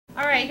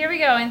All right, here we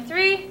go. In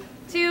 3,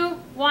 2,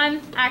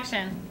 1,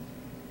 action.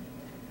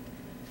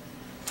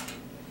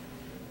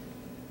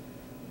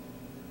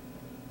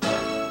 Don't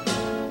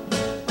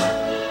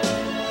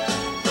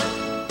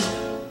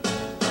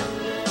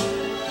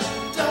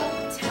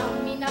tell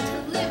me not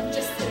to live,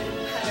 just sit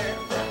and putter.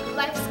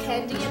 Life's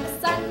candy and the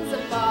sun's a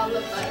ball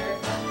of butter.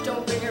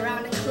 Don't bring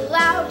around a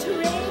cloud to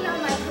rain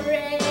on my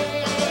parade.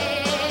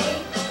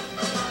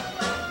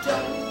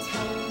 Don't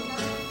tell me not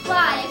to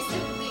fly, I've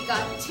simply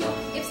got to.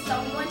 If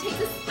someone takes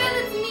a spill,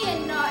 it's me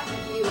and not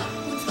you.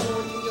 Who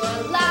told you you're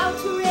allowed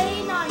to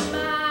rain on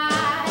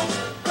my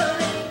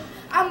parade?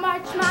 I'll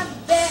march my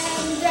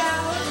band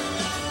out,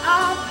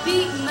 I'll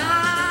beat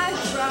my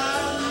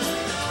drums,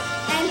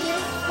 and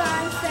if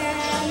I'm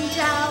fanned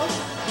out,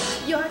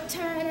 your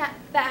turn at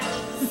bat,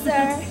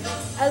 sir.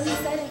 At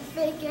least I didn't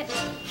fake it,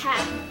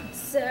 hat,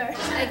 sir.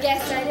 I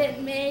guess I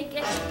didn't make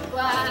it.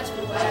 Watch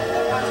the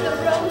weather on the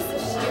rose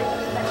of sheer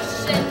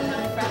perfection.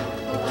 I'm from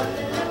the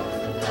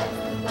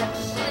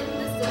reflection,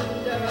 the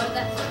cinder of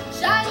that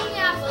shining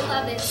apple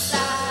of its side.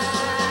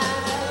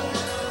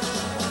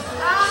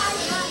 I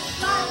gotta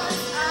fly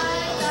once, I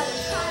gotta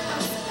try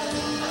once, and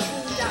you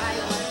can die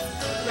once,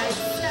 right,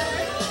 sir?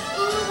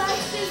 Ooh,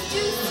 life is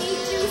juicy,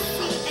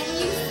 juicy, and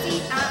you see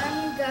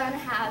I'm gonna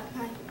have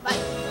my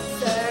fight,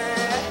 sir.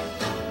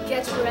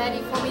 Get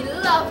ready for me,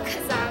 love,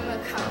 'cause I'm a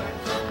comer.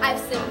 I've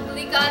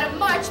simply gotta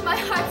march, my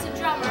heart's a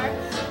drummer.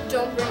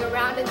 Don't bring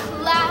around a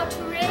cloud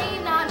to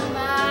rain on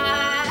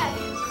my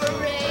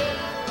parade.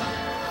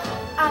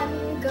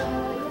 I'm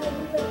gonna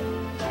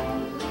live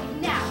and live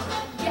now.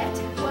 Get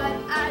what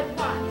I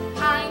want, I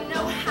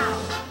know how.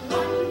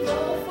 One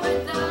roll for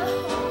the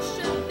whole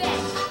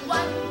shebang.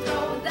 One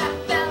throw, that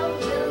bell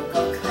will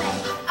go clang.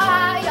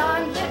 Eye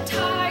on the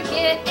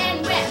target and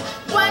ram.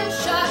 One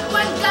shot,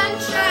 one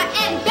gunshot,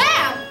 and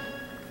bam!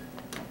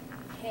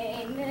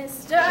 Hey,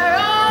 Mr.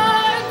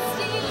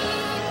 Ornstein,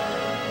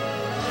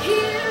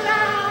 here I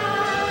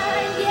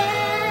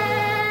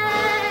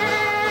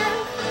am.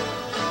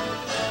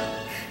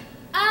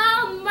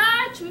 I'll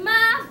march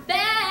my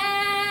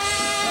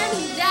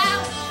band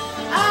out,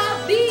 I'll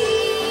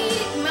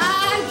beat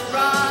my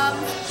drum,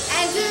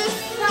 and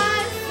if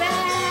I'm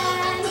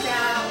fanned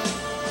out,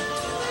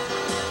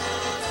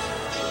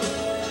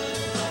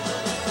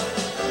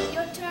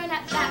 your turn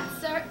at bat,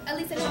 sir. At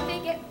least I didn't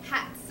fake it,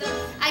 hat, sir.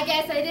 I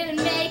guess I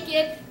didn't make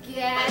it.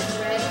 Get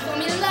ready for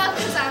me, love,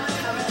 'cause I'm a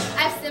comer.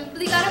 I've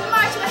simply gotta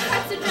march, my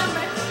heart's a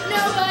drummer.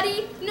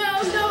 Nobody,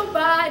 no,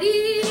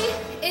 nobody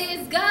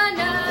is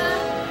gonna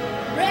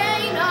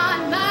rain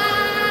on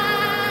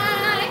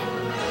my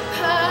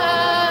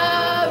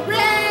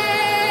parade.